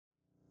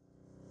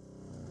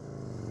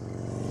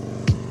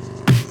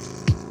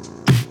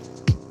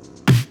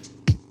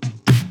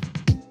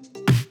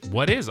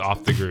What is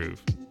off the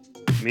groove?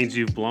 It means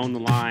you've blown the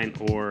line,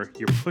 or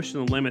you're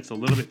pushing the limits a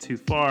little bit too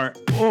far,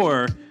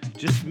 or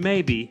just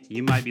maybe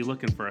you might be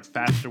looking for a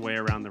faster way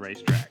around the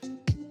racetrack.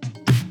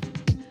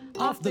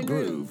 Off the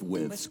Groove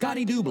with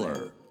Scotty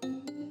Deubler.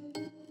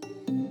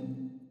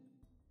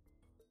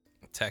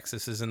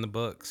 Texas is in the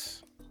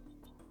books.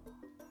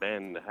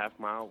 Man, the half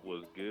mile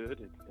was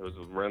good. It was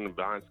running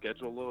behind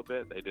schedule a little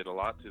bit. They did a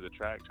lot to the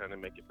track, trying to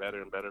make it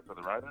better and better for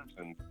the riders,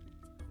 and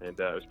it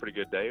was a pretty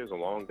good day. It was a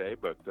long day,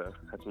 but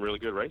had some really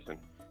good racing.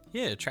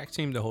 Yeah, the track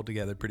seemed to hold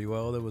together pretty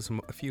well. There was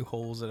a few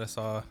holes that I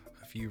saw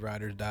a few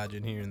riders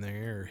dodging here and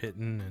there, or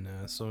hitting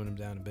and slowing them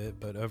down a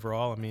bit. But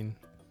overall, I mean,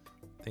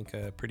 I think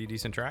a pretty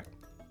decent track.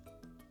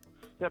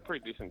 Yeah,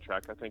 pretty decent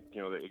track. I think,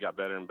 it got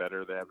better and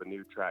better. They have a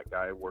new track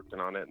guy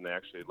working on it, and they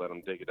actually let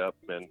them dig it up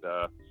and,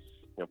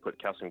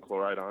 put calcium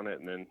chloride on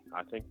it. And then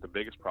I think the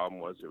biggest problem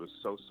was it was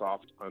so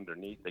soft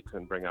underneath, they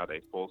couldn't bring out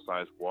a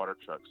full-size water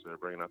truck. So they're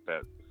bringing out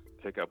that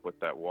pickup with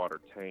that water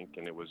tank,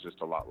 and it was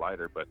just a lot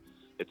lighter, but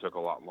it took a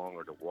lot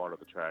longer to water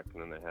the track,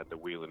 and then they had to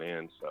wheel it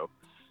in. So,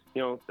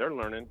 they're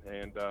learning,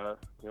 and,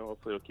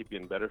 hopefully it'll keep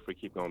getting better if we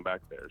keep going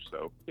back there.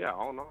 So, yeah,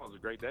 all in all, it was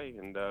a great day.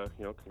 And,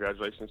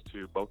 congratulations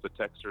to both the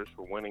Texters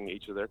for winning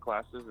each of their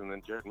classes, and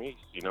then Jared Meese,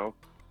 we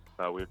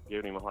were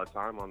giving him a hard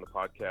time on the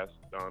podcast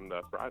on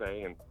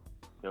Friday, and,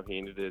 he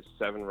ended his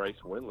 7-race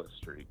winless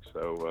streak.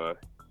 So,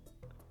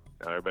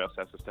 now everybody else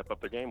has to step up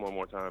their game one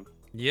more time.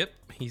 Yep,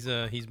 he's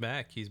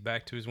back. He's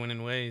back to his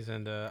winning ways.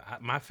 And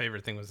my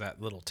favorite thing was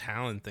that little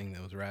Talon thing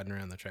that was riding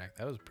around the track.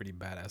 That was a pretty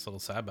badass little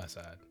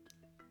side-by-side.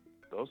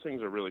 Those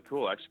things are really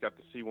cool. I actually got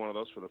to see one of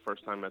those for the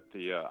first time at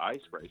the ice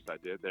race I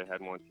did. They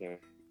had one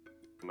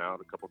come out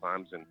a couple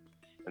times, and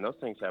those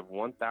things have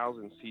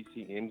 1,000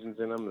 cc engines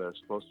in them. They're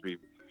supposed to be,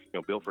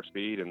 built for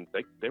speed, and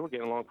they were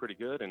getting along pretty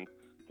good. And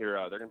here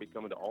they're going to be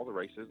coming to all the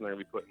races, and they're going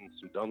to be putting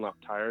some Dunlop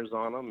tires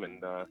on them,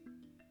 and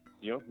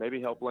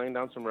maybe help laying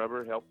down some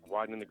rubber, help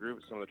widening the groove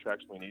at some of the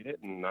tracks we need it,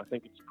 and I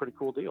think it's a pretty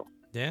cool deal.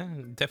 Yeah,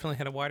 definitely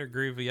had a wider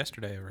groove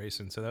yesterday at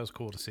racing, so that was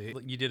cool to see.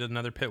 You did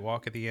another pit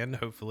walk at the end.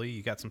 Hopefully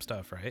you got some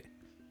stuff, right?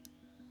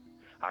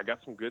 I got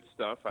some good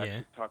stuff. I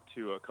actually talked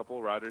to a couple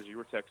of riders. You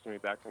were texting me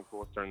back and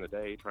forth during the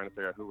day trying to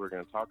figure out who we were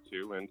going to talk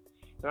to, and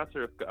I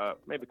threw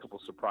maybe a couple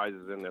of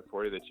surprises in there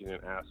for you that you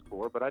didn't ask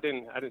for, but I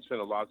didn't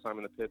spend a lot of time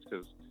in the pits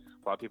because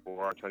a lot of people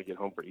were trying to get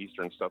home for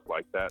Easter and stuff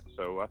like that.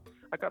 So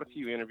I got a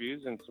few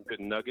interviews and some good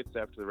nuggets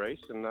after the race,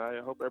 and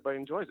I hope everybody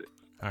enjoys it.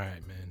 All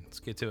right, man. Let's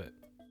get to it.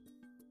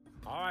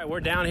 All right, we're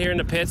down here in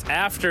the pits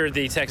after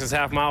the Texas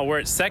Half Mile. We're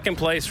at second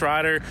place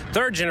rider,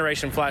 third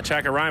generation flat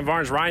tracker, Ryan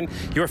Barnes. Ryan,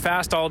 you were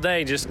fast all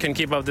day, just couldn't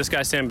keep up with this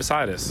guy standing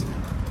beside us.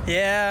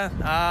 Yeah,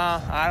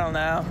 I don't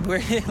know.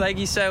 Like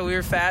you said, we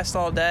were fast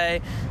all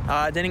day.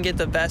 Didn't get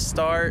the best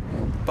start,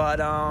 but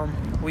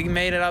we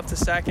made it up to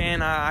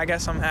second. I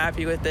guess I'm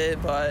happy with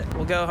it, but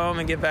we'll go home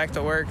and get back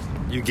to work.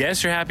 You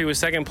guess you're happy with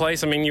second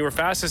place? I mean, you were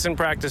fastest in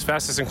practice,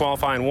 fastest in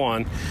qualifying,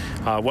 won.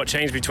 What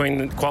changed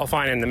between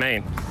qualifying and the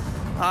main?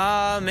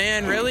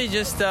 Man, really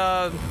just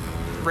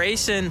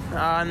racing.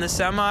 In the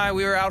semi,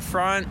 we were out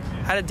front,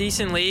 had a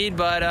decent lead,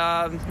 but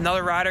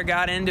another rider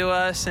got into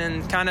us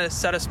and kind of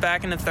set us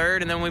back into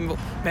third, and then we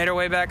made our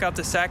way back up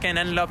to second,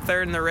 ended up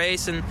third in the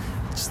race, and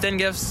just didn't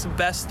give us the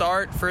best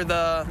start for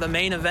the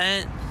main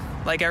event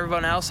like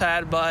everyone else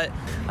had, but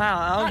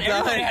I don't know.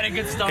 Everybody had a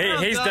good start.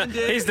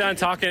 He's done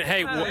talking.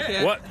 Hey,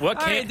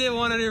 what I did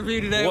one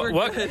interview today.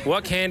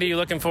 What candy are you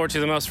looking forward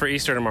to the most for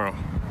Easter tomorrow?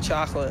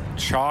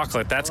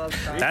 Chocolate.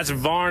 That's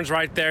Barnes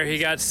right there. He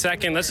got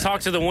second. Let's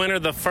talk to the winner,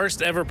 the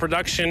first ever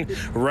production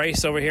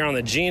race over here on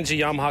the G&G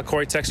Yamaha.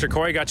 Corey Texter.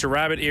 Corey, got your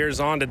rabbit ears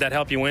on. Did that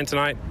help you win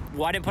tonight?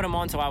 Well, I didn't put them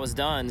on until I was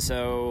done,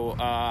 so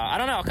I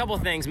don't know, a couple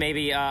of things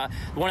maybe.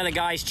 One of the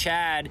guys,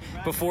 Chad,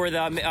 before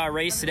the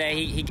race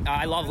today,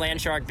 I love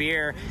Landshark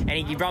beer, and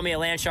he brought me a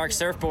Landshark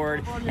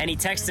surfboard, and he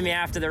texted me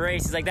after the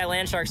race. He's like, that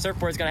Landshark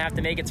surfboard's going to have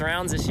to make its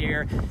rounds this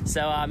year,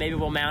 so maybe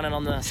we'll mount it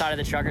on the side of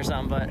the truck or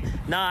something.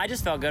 But no, I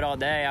just felt good all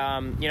day.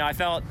 I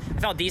felt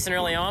decent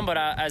early on, but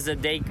as the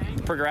day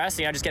progressed,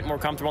 I just get more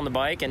comfortable on the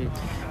bike, and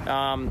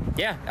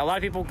a lot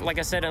of people, like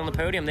I said, on the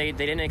podium, they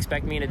didn't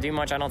expect me to do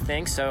much, I don't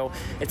think, so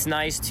it's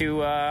nice to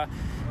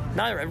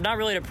not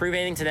really to prove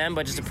anything to them,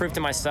 but just to prove to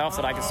myself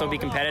that I can still be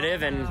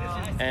competitive,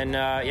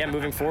 and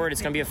moving forward,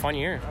 it's going to be a fun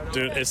year.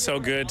 Dude, it's so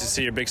good to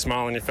see your big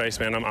smile on your face,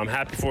 man. I'm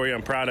happy for you.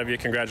 I'm proud of you.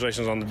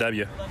 Congratulations on the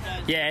W.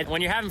 Yeah,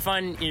 when you're having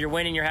fun, you're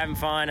winning, you're having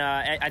fun.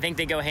 I think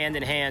they go hand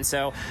in hand.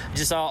 So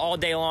just all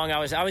day long, I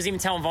was even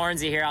telling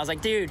Varnsey here, I was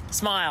like, dude,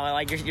 smile.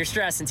 Like, you're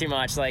stressing too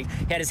much. Like,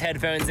 he had his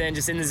headphones in,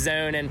 just in the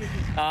zone. And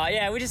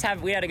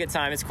we had a good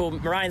time. It's cool.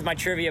 Ryan's my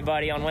trivia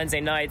buddy on Wednesday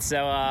nights.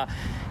 So,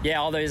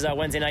 all those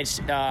Wednesday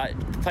nights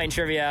playing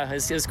trivia,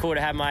 it was cool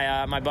to have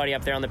my buddy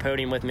up there on the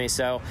podium with me.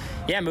 So,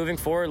 moving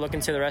forward,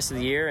 looking to the rest of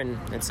the year, and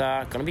it's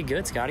going to be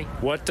good, Scotty.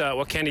 What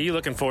candy are you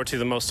looking forward to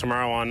the most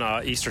tomorrow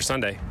on Easter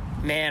Sunday?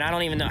 Man, I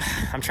don't even know.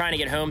 I'm trying to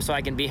get home so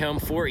I can be home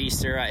for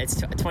Easter.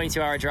 It's a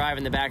 22-hour drive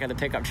in the back of the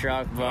pickup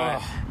truck, but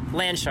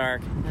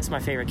Landshark, that's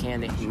my favorite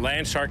candy.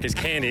 Landshark is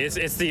candy.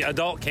 It's the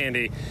adult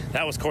candy.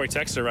 That was Corey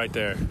Texter right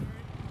there.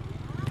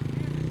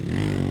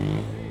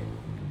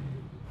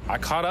 I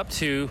caught up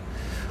to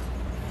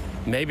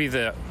maybe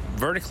the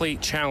vertically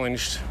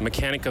challenged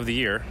mechanic of the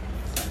year.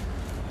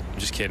 I'm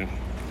just kidding.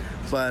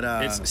 But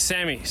It's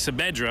Sammy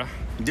Sabedra.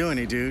 doing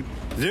it, dude.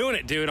 Doing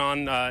it, dude,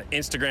 on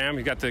Instagram.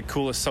 You got the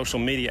coolest social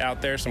media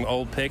out there, some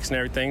old pics and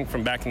everything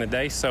from back in the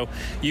day. So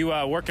you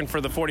working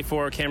for the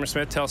 44 Cameron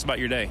Smith. Tell us about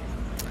your day.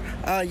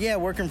 Yeah,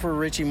 working for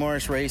Richie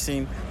Morris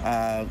Racing,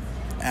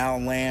 Al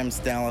Lamb's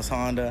Dallas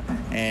Honda,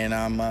 and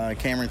I'm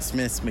Cameron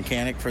Smith's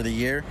mechanic for the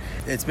year.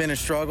 It's been a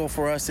struggle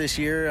for us this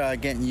year,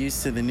 getting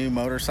used to the new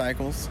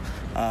motorcycles,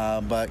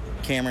 but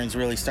Cameron's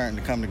really starting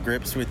to come to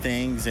grips with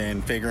things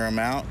and figure them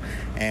out,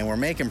 and we're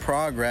making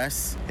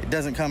progress. It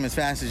doesn't come as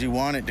fast as you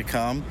want it to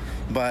come,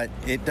 but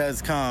it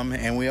does come,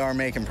 and we are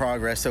making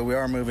progress, so we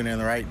are moving in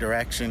the right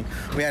direction.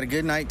 We had a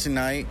good night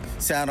tonight,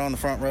 sat on the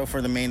front row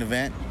for the main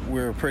event. We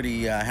were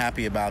pretty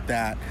happy about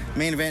that.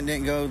 Main event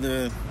didn't go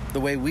the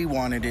way we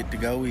wanted it to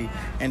go. We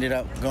ended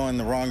up going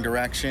the wrong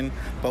direction,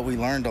 but we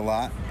learned a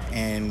lot,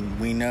 and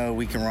we know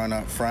we can run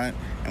up front,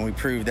 and we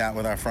proved that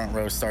with our front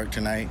row start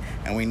tonight,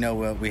 and we know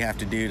what we have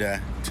to do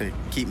to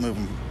keep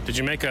moving. Did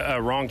you make a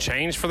wrong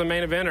change for the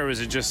main event, or was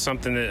it just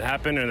something that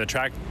happened and the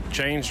track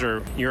changed,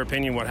 or your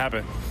opinion, what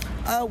happened?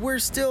 We're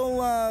still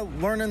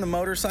learning the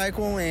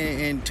motorcycle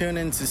and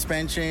tuning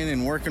suspension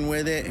and working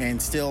with it and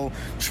still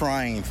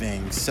trying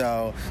things.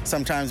 So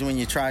sometimes when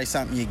you try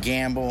something, you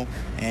gamble.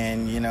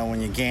 And, you know,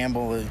 when you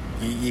gamble,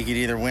 you could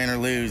either win or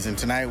lose. And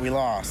tonight we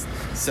lost.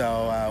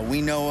 So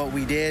we know what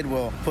we did.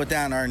 We'll put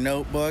that in our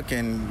notebook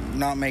and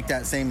not make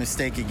that same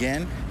mistake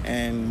again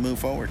and move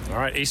forward. All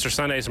right, Easter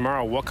Sunday is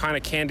tomorrow. What kind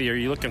of candy are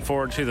you looking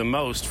forward to the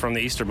most from the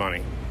Easter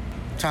Bunny?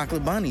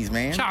 Chocolate bunnies,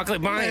 man.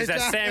 Chocolate bunnies.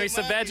 That's Sammy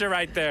Chocolate Sabedra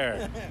right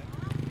there.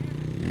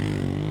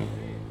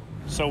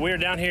 So we're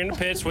down here in the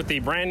pits with the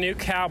brand new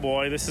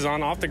Cowboy. This is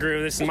on Off the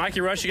Groove. This is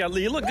Mikey Rush. You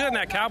look good in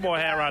that cowboy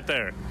hat right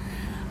there.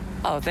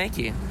 Oh, thank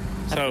you.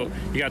 So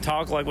you got to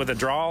talk like with a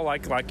draw,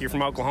 like you're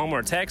from Oklahoma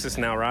or Texas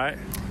now, right?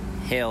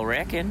 Hell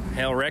reckon.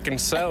 Hell reckon.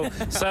 So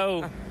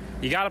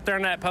you got up there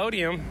on that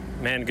podium.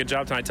 Man, good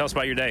job tonight. Tell us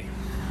about your day.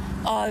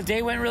 The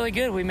day went really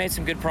good. We made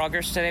some good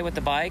progress today with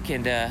the bike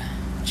and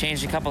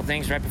changed a couple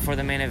things right before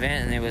the main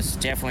event, and it was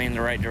definitely in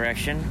the right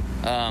direction.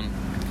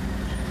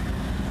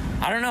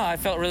 I don't know. I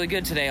felt really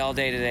good today, all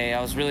day today.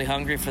 I was really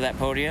hungry for that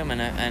podium,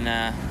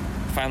 and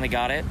finally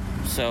got it.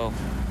 So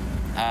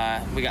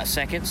we got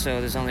second, so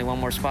there's only one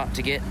more spot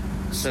to get.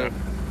 So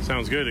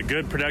sounds good. A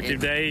good,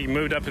 productive day. You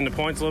moved up in the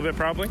points a little bit,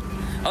 probably?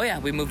 Oh, yeah.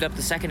 We moved up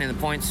to second in the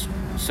points.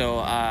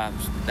 So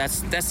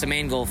that's the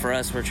main goal for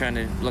us. We're trying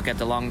to look at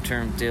the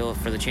long-term deal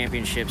for the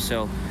championship.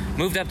 So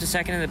moved up to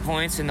second in the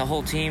points, and the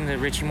whole team, the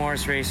Richie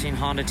Morris Racing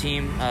Honda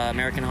team,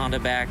 American Honda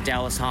back,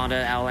 Dallas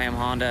Honda, Al Lamb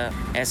Honda,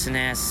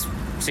 S&S,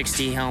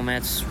 6D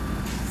helmets.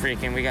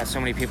 Freaking, we got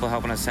so many people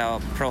helping us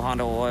out. Pro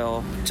Honda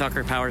Oil,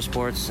 Tucker Power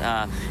Sports,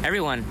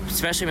 everyone,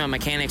 especially my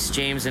mechanics,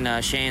 James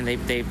and Shane,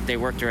 they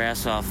worked their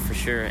ass off for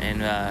sure,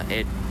 and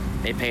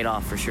it paid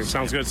off for sure.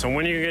 Sounds good. So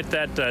when you get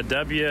that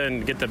W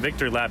and get the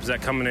victory lap, is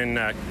that coming in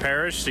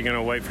Paris? You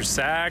gonna wait for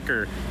SAC,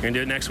 or you gonna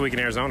do it next week in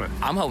Arizona?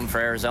 I'm hoping for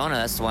Arizona.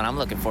 That's the one I'm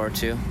looking forward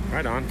to.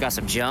 Right on. Got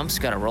some jumps,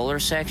 got a roller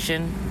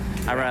section.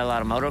 I ride a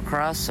lot of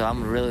motocross, so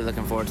I'm really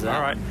looking forward to that.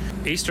 All right.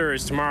 Easter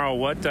is tomorrow.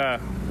 What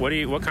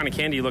kind of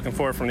candy are you looking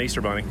for from the Easter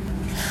Bunny?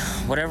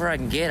 Whatever I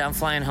can get. I'm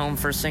flying home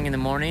first thing in the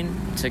morning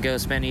to go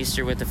spend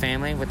Easter with the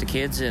family, with the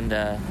kids, and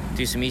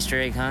do some Easter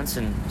egg hunts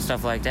and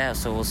stuff like that.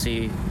 So we'll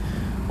see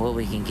what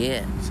we can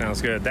get.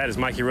 Sounds good. That is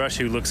Mikey Rush,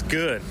 who looks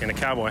good in a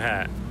cowboy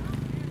hat.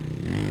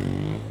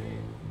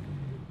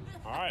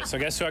 All right, so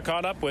guess who I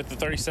caught up with? The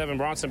 37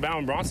 Bronson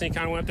Bauman. Bronson, he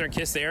kind of went up there and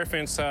kissed the air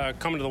fence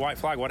coming to the white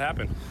flag. What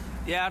happened?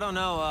 Yeah, I don't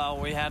know.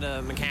 We had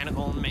a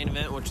mechanical in the main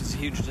event, which is a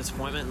huge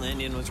disappointment. The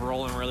Indian was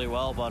rolling really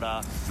well,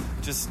 but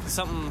just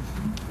something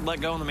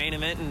let go in the main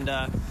event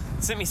and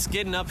sent me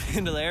skidding up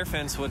into the air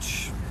fence,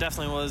 which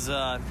definitely was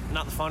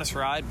not the funnest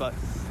ride, but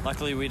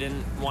luckily we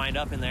didn't wind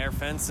up in the air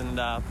fence and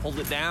pulled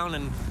it down,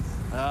 and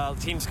the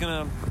team's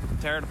going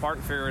to tear it apart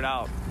and figure it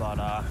out, but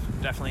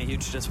definitely a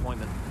huge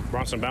disappointment.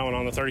 Bronson Bauman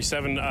on the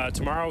 37.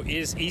 Tomorrow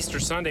is Easter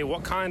Sunday.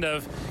 What kind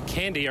of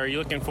candy are you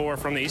looking for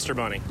from the Easter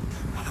Bunny?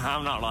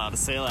 I'm not allowed to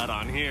say that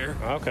on here.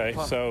 Okay,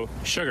 so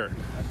sugar.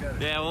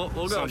 Yeah,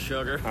 we'll go with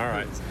sugar. All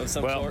right. Of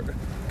some sort.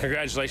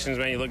 Congratulations,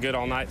 man. You look good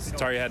all night.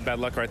 Sorry you had bad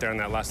luck right there on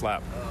that last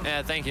lap.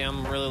 Yeah, thank you.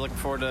 I'm really looking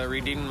forward to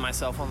redeeming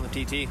myself on the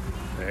TT.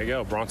 There you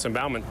go. Bronson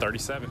Bauman,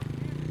 37.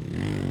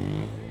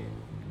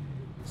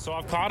 So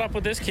I've caught up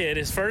with this kid.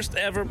 His first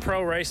ever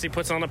pro race he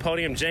puts on the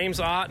podium, James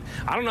Ott.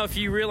 I don't know if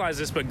you realize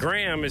this, but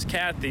Graham is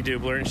Kathy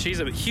Deubler, and she's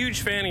a huge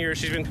fan of yours.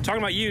 She's been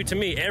talking about you to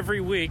me every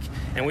week,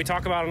 and we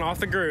talk about it Off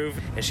the Groove,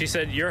 and she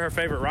said you're her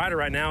favorite rider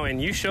right now,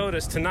 and you showed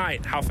us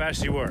tonight how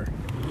fast you were.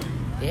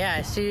 Yeah,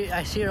 I see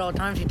her all the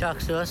time. She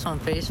talks to us on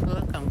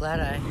Facebook. I'm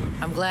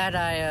glad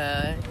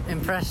I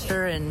impressed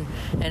her and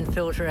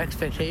filled her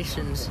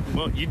expectations.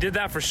 Well, you did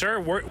that for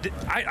sure.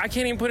 I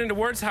can't even put into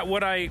words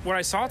what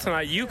I saw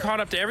tonight. You caught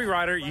up to every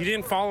rider. You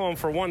didn't follow them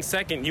for 1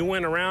 second. You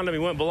went around them.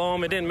 You went below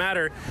them. It didn't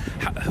matter.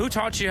 Who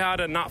taught you how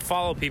to not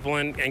follow people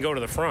and go to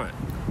the front?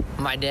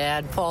 My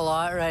dad, Paul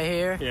Ott, right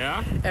here.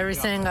 Yeah?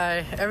 Everything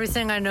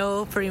I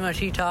know, pretty much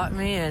he taught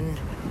me, and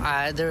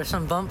there were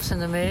some bumps in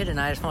the mid, and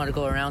I just wanted to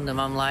go around them.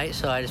 I'm light,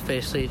 so I just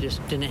basically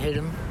just didn't hit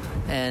him.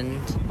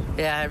 And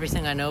yeah,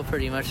 everything I know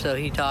pretty much, so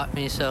he taught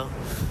me, so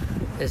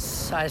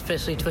I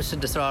especially twisted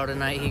the throttle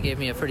tonight. He gave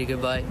me a pretty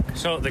good bike.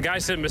 So the guy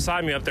sitting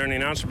beside me up there in the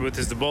announcer booth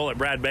is the Bullet,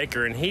 Brad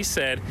Baker, and he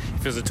said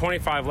if it was a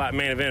 25-lap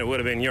main event, it would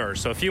have been yours.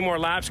 So a few more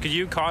laps, could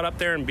you caught up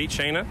there and beat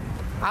Shayna?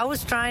 I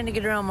was trying to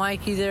get around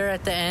Mikey there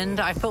at the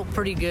end. I felt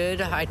pretty good.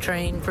 I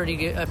trained pretty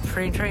good. I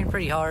trained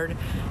pretty hard,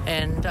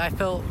 and I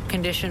felt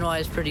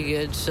condition-wise pretty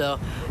good. So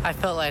I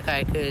felt like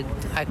I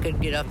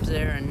could get up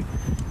there, and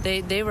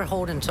they were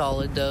holding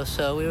solid though.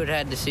 So we would have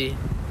had to see.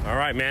 All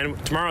right, man.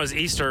 Tomorrow is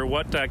Easter.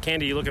 What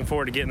candy are you looking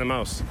forward to getting the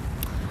most?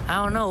 I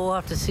don't know. We'll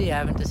have to see. I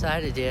haven't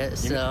decided yet.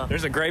 So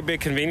there's a great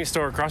big convenience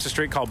store across the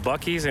street called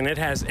Buc-ee's, and it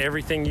has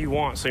everything you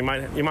want. So you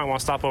might want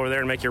to stop over there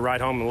and make your ride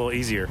home a little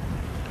easier.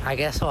 I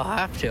guess I'll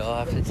have to.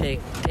 I'll have to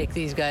take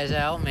these guys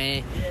out.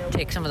 Maybe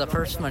take some of the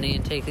purse money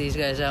and take these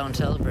guys out and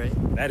celebrate.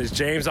 That is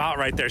James Ott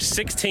right there.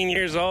 16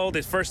 years old.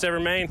 His first ever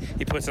main.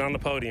 He puts it on the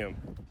podium.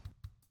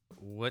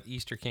 What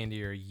Easter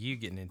candy are you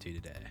getting into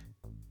today?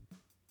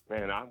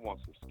 Man, I want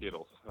some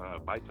Skittles.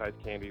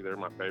 Bite-sized candy, they're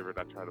my favorite.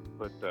 I try to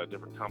put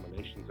different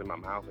combinations in my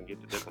mouth and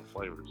get the different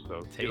flavors.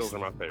 So Skittles are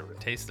my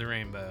favorite. Taste the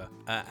rainbow.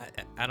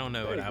 I don't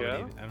know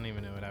I don't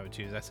even know what I would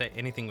choose. I say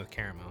anything with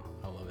caramel.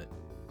 I love it.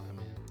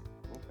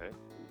 Okay.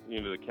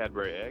 You know the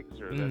Cadbury eggs,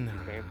 or is that too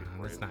fancy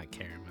for It's not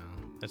caramel.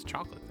 That's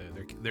chocolate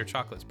though. Their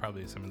chocolate's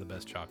probably some of the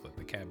best chocolate,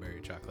 the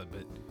Cadbury chocolate,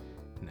 but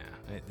no,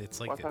 it's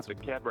like. I thought the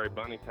Cadbury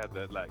bunnies had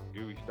that like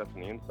gooey stuff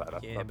on the inside. I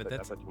thought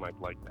you might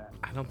like that.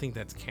 I don't think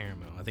that's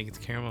caramel. I think it's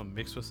caramel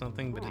mixed with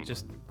something, but it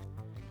just,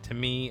 to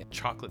me, a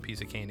chocolate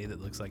piece of candy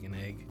that looks like an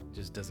egg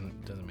just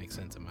doesn't make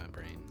sense in my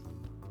brain.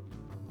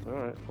 All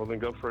right, well then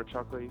go for a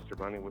chocolate Easter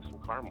bunny with some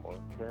caramel,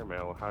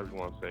 or however you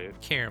want to say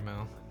it.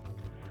 Caramel.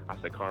 I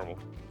say caramel.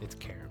 It's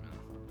caramel.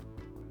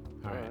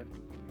 All right.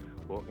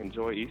 Well,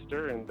 enjoy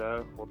Easter, and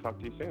we'll talk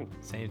to you soon.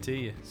 Same to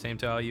you. Same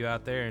to all you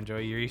out there. Enjoy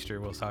your Easter.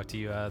 We'll talk to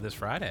you this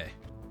Friday.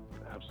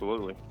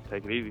 Absolutely.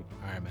 Take it easy.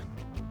 All right, man.